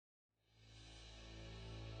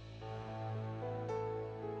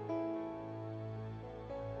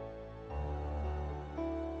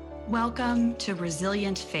Welcome to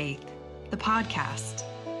Resilient Faith, the podcast.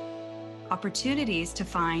 Opportunities to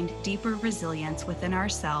find deeper resilience within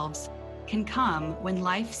ourselves can come when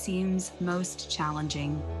life seems most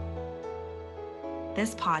challenging.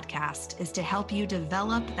 This podcast is to help you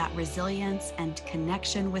develop that resilience and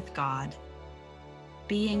connection with God.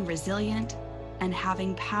 Being resilient and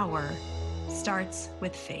having power starts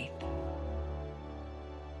with faith.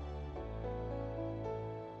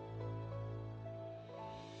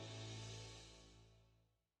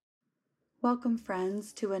 Welcome,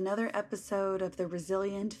 friends, to another episode of the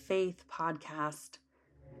Resilient Faith podcast.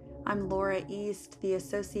 I'm Laura East, the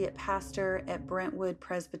Associate Pastor at Brentwood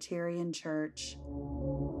Presbyterian Church.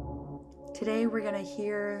 Today we're going to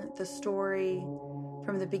hear the story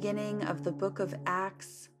from the beginning of the book of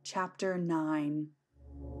Acts, chapter 9.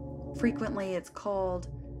 Frequently it's called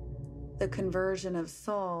the conversion of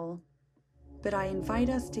Saul, but I invite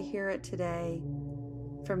us to hear it today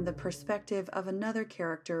from the perspective of another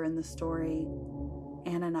character in the story,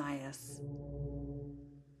 Ananias.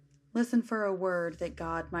 Listen for a word that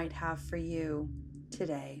God might have for you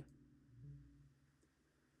today.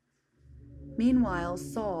 Meanwhile,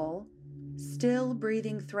 Saul, still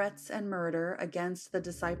breathing threats and murder against the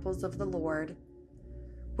disciples of the Lord,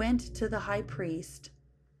 went to the high priest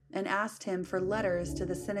and asked him for letters to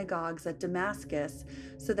the synagogues at Damascus,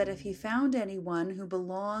 so that if he found anyone who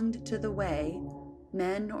belonged to the way,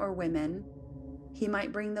 men or women, he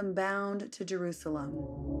might bring them bound to Jerusalem.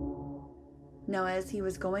 Now as he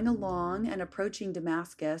was going along and approaching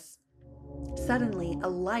Damascus, suddenly a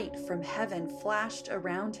light from heaven flashed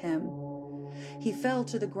around him. He fell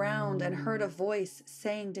to the ground and heard a voice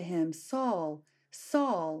saying to him, "Saul,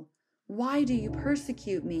 Saul, why do you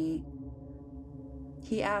persecute me?"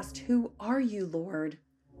 He asked, "Who are you, Lord?"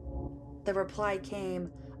 The reply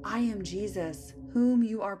came, "I am Jesus, whom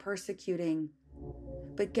you are persecuting.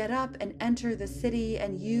 But get up and enter the city,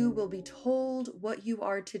 and you will be told what you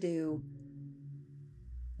are to do."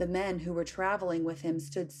 The men who were traveling with him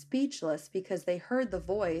stood speechless because they heard the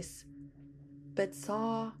voice, but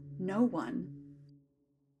saw no one.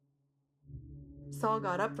 Saul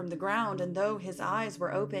got up from the ground, and though his eyes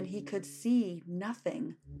were open, he could see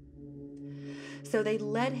nothing. So they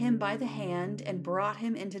led him by the hand and brought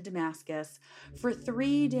him into Damascus. For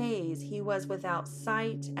 3 days he was without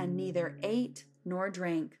sight and neither ate nor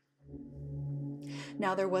drank.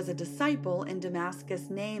 Now there was a disciple in Damascus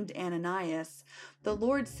named Ananias. The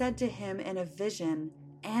Lord said to him in a vision,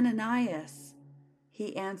 "Ananias."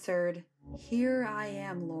 He answered, "Here I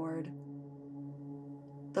am, Lord."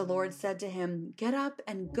 The Lord said to him, "Get up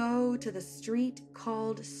and go to the street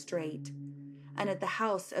called Straight, and at the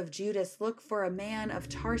house of Judas look for a man of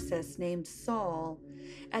Tarsus named Saul.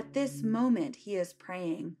 At this moment he is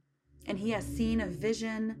praying, and he has seen a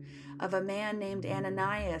vision of a man named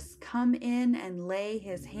Ananias come in and lay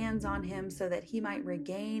his hands on him so that he might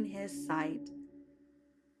regain his sight."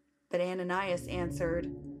 But Ananias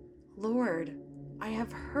answered, "Lord, I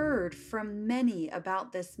have heard from many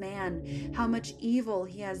about this man, how much evil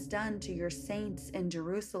he has done to your saints in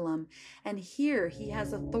Jerusalem, and here he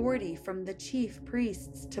has authority from the chief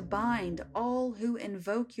priests to bind all who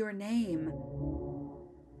invoke your name."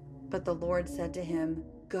 But the Lord said to him,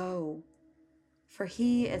 "Go, for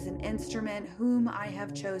he is an instrument whom I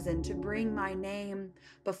have chosen to bring my name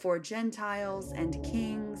before Gentiles and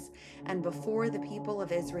kings and before the people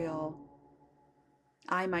of Israel.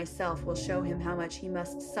 I myself will show him how much he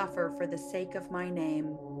must suffer for the sake of my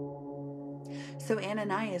name." So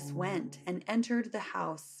Ananias went and entered the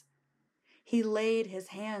house. He laid his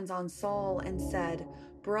hands on Saul and said,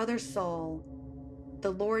 "Brother Saul,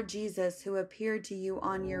 the Lord Jesus, who appeared to you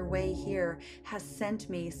on your way here, has sent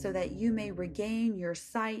me so that you may regain your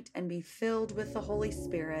sight and be filled with the Holy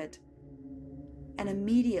Spirit." And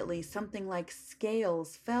immediately something like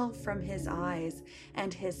scales fell from his eyes,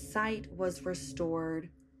 and his sight was restored.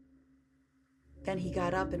 Then he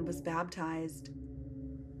got up and was baptized.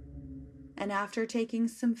 And after taking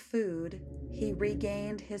some food, he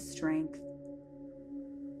regained his strength.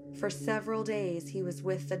 For several days he was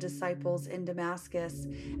with the disciples in Damascus,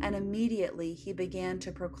 and immediately he began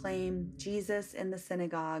to proclaim Jesus in the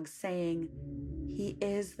synagogues, saying, "He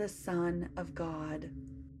is the Son of God."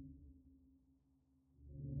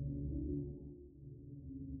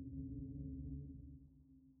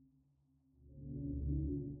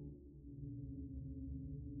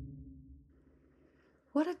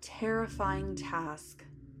 What a terrifying task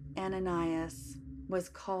Ananias was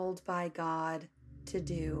called by God to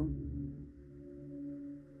do.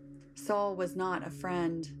 Saul was not a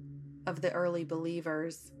friend of the early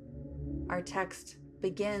believers. Our text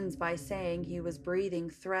begins by saying he was breathing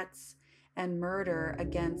threats and murder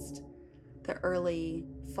against the early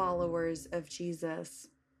followers of Jesus.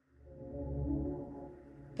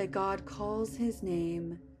 But God calls his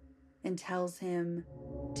name and tells him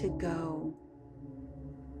to go.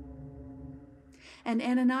 And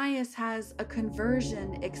Ananias has a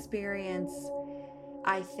conversion experience,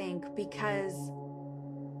 I think, because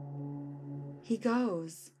he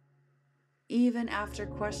goes, even after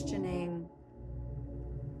questioning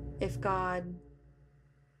if God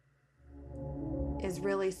is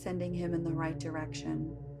really sending him in the right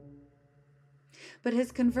direction. But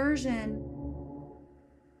his conversion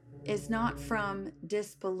is not from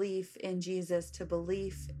disbelief in Jesus to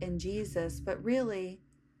belief in Jesus, but really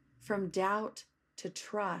from doubt to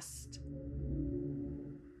trust,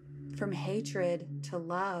 from hatred to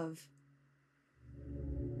love.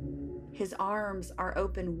 His arms are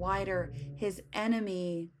open wider. His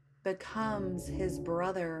enemy becomes his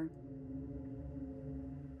brother.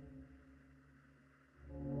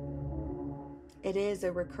 It is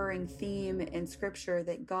a recurring theme in Scripture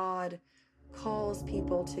that God calls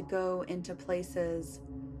people to go into places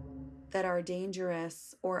that are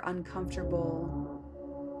dangerous or uncomfortable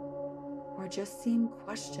or just seem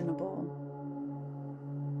questionable.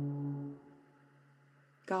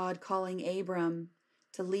 God calling Abram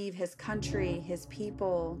to leave his country, his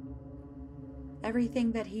people,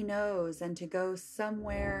 everything that he knows, and to go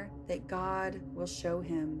somewhere that God will show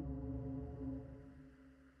him.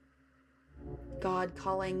 God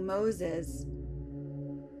calling Moses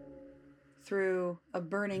through a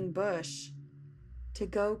burning bush to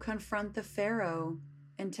go confront the Pharaoh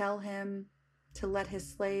and tell him to let his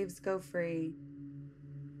slaves go free.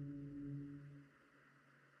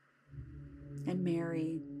 And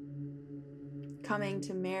Mary, coming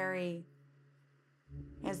to Mary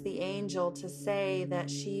as the angel to say that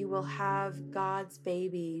she will have God's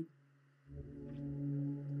baby.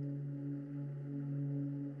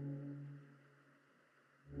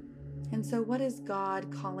 And so what is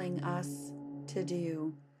God calling us to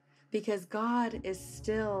do? Because God is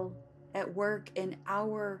still at work in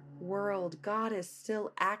our world. God is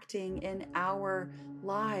still acting in our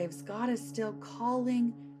lives. God is still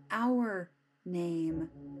calling our name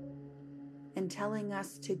and telling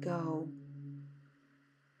us to go,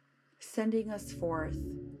 sending us forth.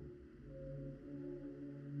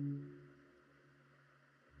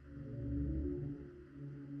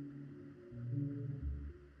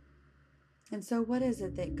 And so what is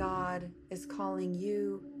it that God is calling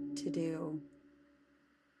you to do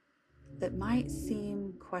that might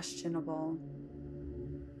seem questionable?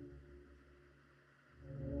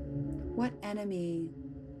 What enemy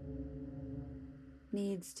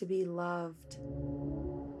needs to be loved?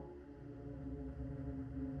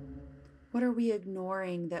 What are we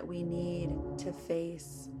ignoring that we need to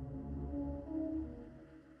face?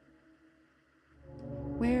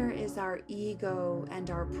 Where is our ego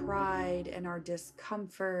and our pride and our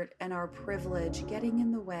discomfort and our privilege getting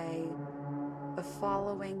in the way of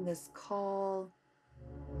following this call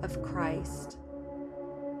of Christ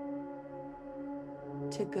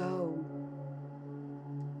to go,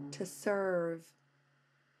 to serve,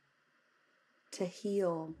 to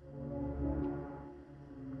heal?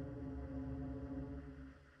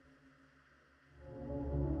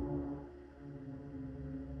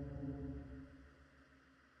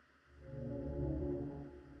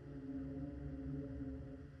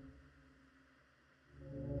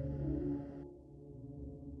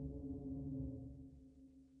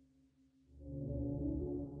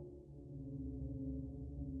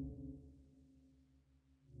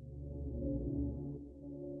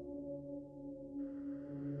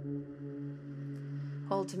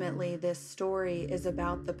 Ultimately, this story is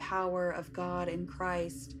about the power of God in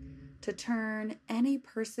Christ to turn any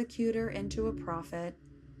persecutor into a prophet,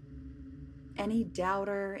 any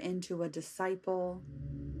doubter into a disciple,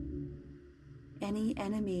 any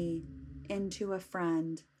enemy into a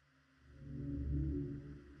friend,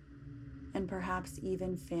 and perhaps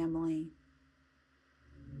even family.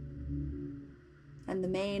 And the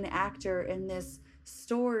main actor in this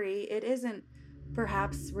story, it isn't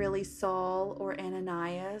perhaps really Saul or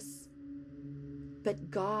Ananias,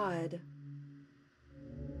 but God.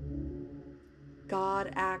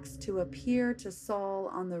 God acts to appear to Saul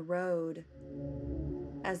on the road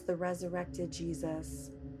as the resurrected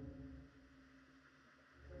Jesus.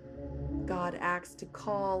 God acts to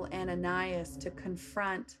call Ananias to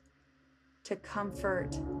confront, to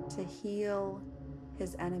comfort, to heal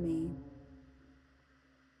his enemy.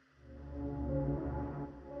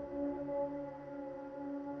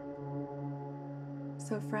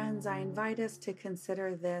 So friends, I invite us to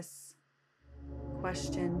consider this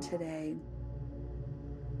question today.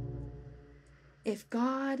 If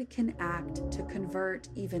God can act to convert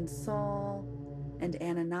even Saul and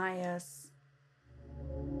Ananias,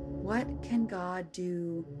 what can God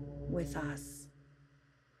do with us?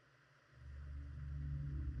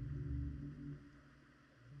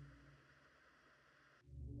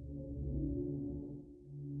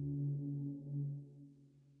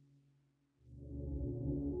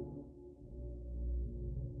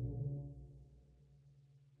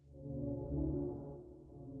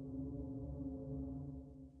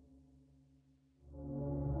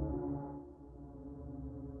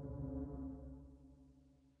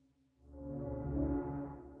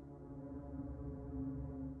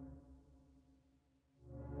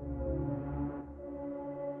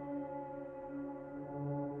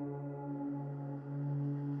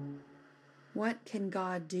 What can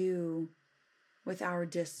God do with our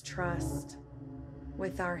distrust,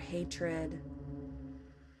 with our hatred,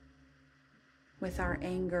 with our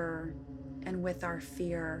anger, and with our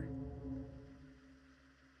fear?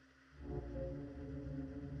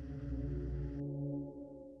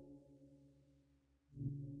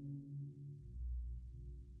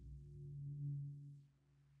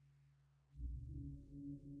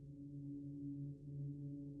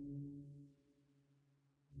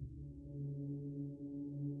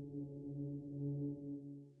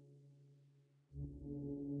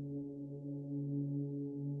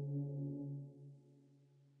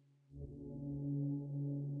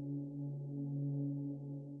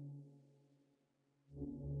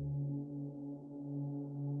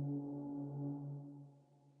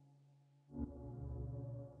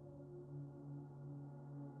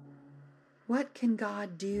 What can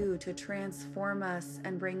God do to transform us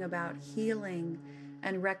and bring about healing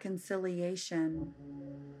and reconciliation?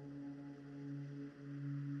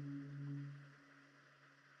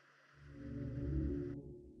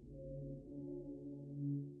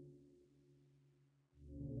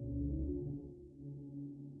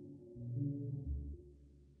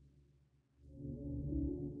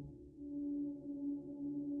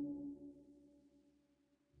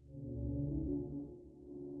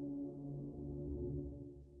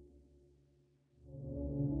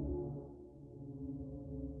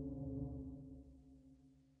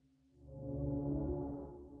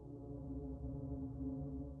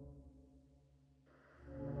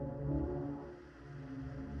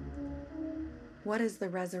 What is the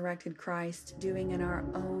resurrected Christ doing in our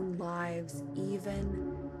own lives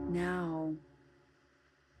even now?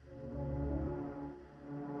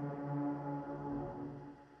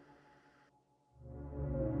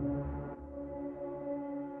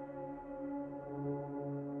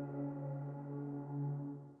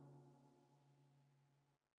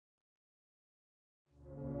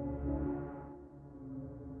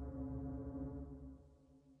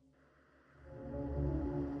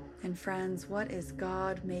 And friends, what is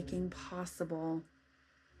God making possible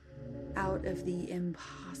out of the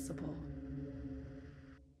impossible?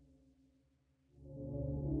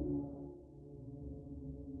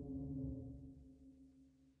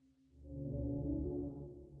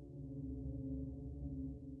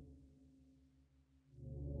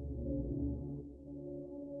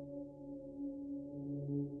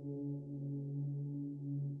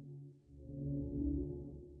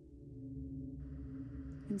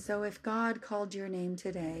 And so, if God called your name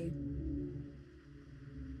today,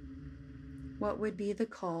 what would be the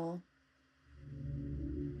call?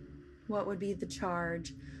 What would be the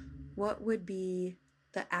charge? What would be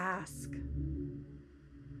the ask?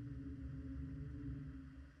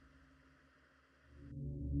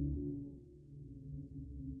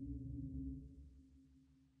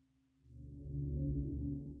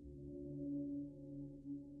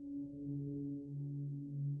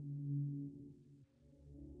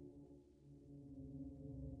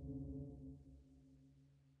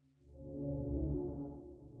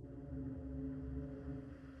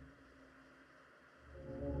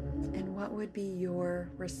 And what would be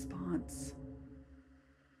your response?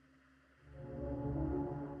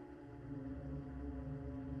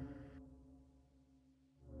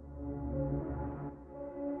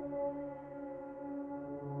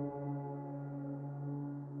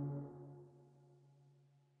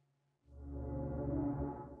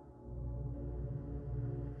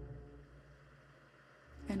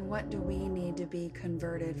 And what do we need to be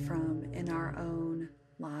converted from in our own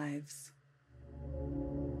lives?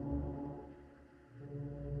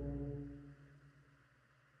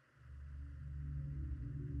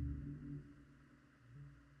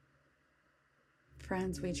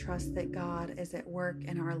 Friends, we trust that God is at work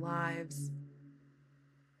in our lives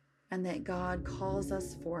and that God calls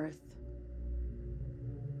us forth.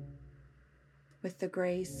 with the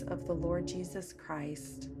grace of the Lord Jesus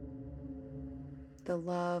Christ, the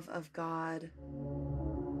love of God,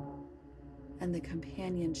 and the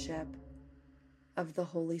companionship of the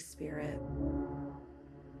Holy Spirit.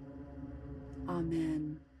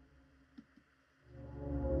 Amen.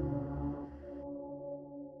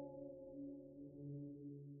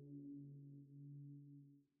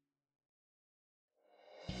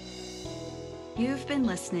 You've been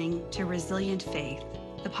listening to Resilient Faith,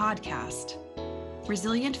 the podcast.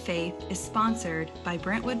 Resilient Faith is sponsored by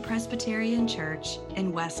Brentwood Presbyterian Church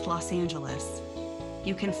in West Los Angeles.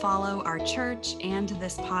 You can follow our church and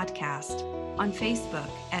this podcast on Facebook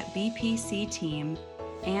at BPC Team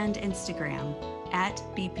and Instagram at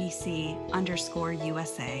BPC_USA.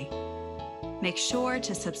 Make sure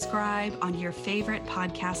to subscribe on your favorite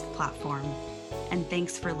podcast platform. And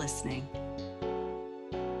thanks for listening.